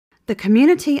The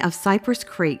community of Cypress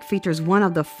Creek features one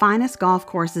of the finest golf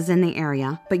courses in the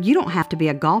area, but you don't have to be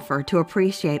a golfer to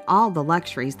appreciate all the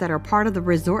luxuries that are part of the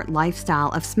resort lifestyle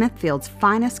of Smithfield's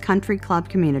finest country club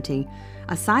community.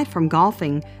 Aside from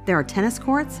golfing, there are tennis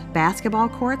courts, basketball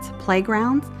courts,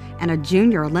 playgrounds, and a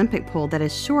junior Olympic pool that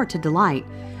is sure to delight.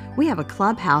 We have a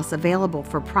clubhouse available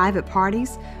for private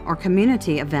parties or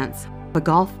community events, a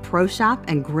golf pro shop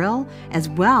and grill, as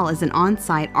well as an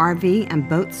on-site RV and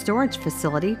boat storage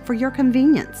facility for your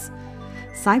convenience.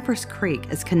 Cypress Creek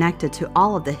is connected to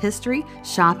all of the history,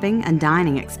 shopping, and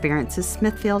dining experiences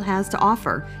Smithfield has to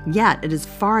offer, yet it is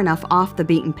far enough off the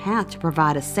beaten path to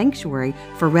provide a sanctuary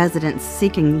for residents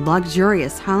seeking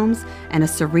luxurious homes and a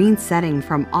serene setting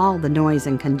from all the noise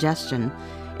and congestion.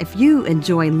 If you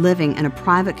enjoy living in a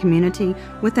private community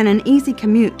within an easy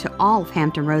commute to all of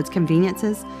Hampton Road's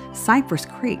conveniences, Cypress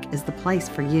Creek is the place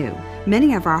for you.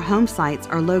 Many of our home sites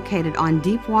are located on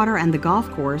deep water and the golf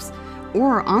course,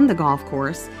 or on the golf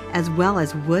course, as well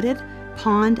as wooded,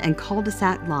 pond, and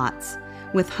cul-de-sac lots.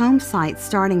 With home sites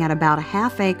starting at about a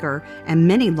half acre and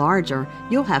many larger,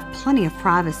 you'll have plenty of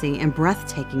privacy and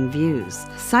breathtaking views.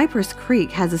 Cypress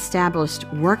Creek has established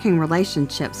working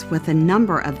relationships with a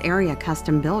number of area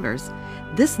custom builders.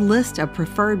 This list of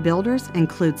preferred builders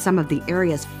includes some of the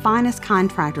area's finest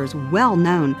contractors, well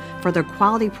known for their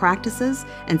quality practices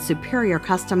and superior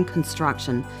custom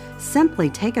construction. Simply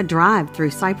take a drive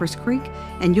through Cypress Creek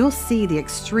and you'll see the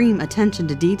extreme attention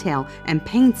to detail and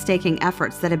painstaking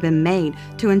efforts that have been made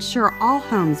to ensure all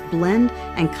homes blend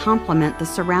and complement the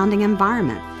surrounding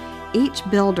environment. Each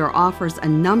builder offers a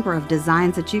number of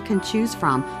designs that you can choose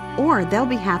from, or they'll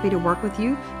be happy to work with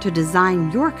you to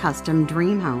design your custom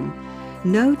dream home.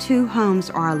 No two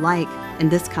homes are alike in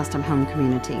this custom home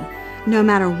community. No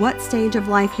matter what stage of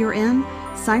life you're in,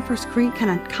 Cypress Creek can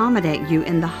accommodate you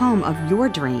in the home of your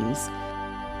dreams.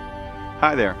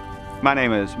 Hi there, my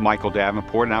name is Michael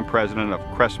Davenport and I'm president of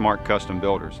Crestmark Custom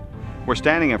Builders. We're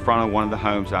standing in front of one of the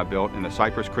homes I built in the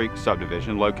Cypress Creek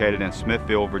subdivision located in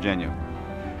Smithfield, Virginia.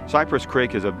 Cypress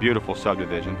Creek is a beautiful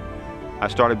subdivision. I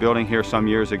started building here some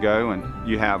years ago, and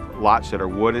you have lots that are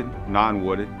wooded,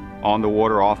 non-wooded, on the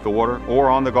water, off the water, or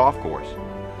on the golf course.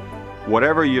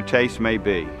 Whatever your taste may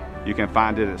be, you can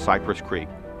find it at Cypress Creek.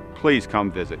 Please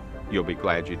come visit. You'll be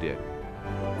glad you did.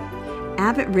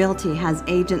 Abbott Realty has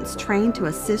agents trained to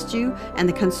assist you in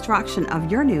the construction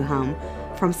of your new home,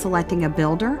 from selecting a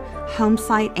builder, home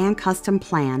site, and custom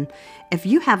plan. If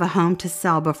you have a home to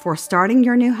sell before starting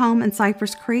your new home in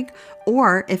Cypress Creek,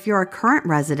 or if you're a current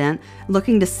resident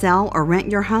looking to sell or rent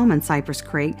your home in Cypress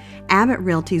Creek, Abbott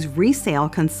Realty's resale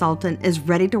consultant is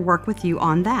ready to work with you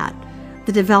on that.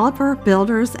 The developer,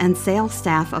 builders, and sales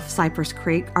staff of Cypress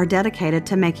Creek are dedicated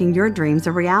to making your dreams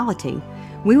a reality.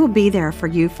 We will be there for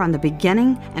you from the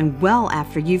beginning and well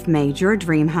after you've made your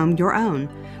dream home your own.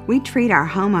 We treat our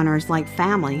homeowners like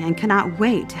family and cannot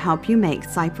wait to help you make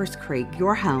Cypress Creek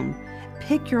your home.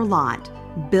 Pick your lot,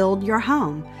 build your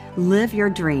home, live your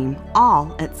dream,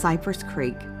 all at Cypress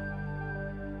Creek.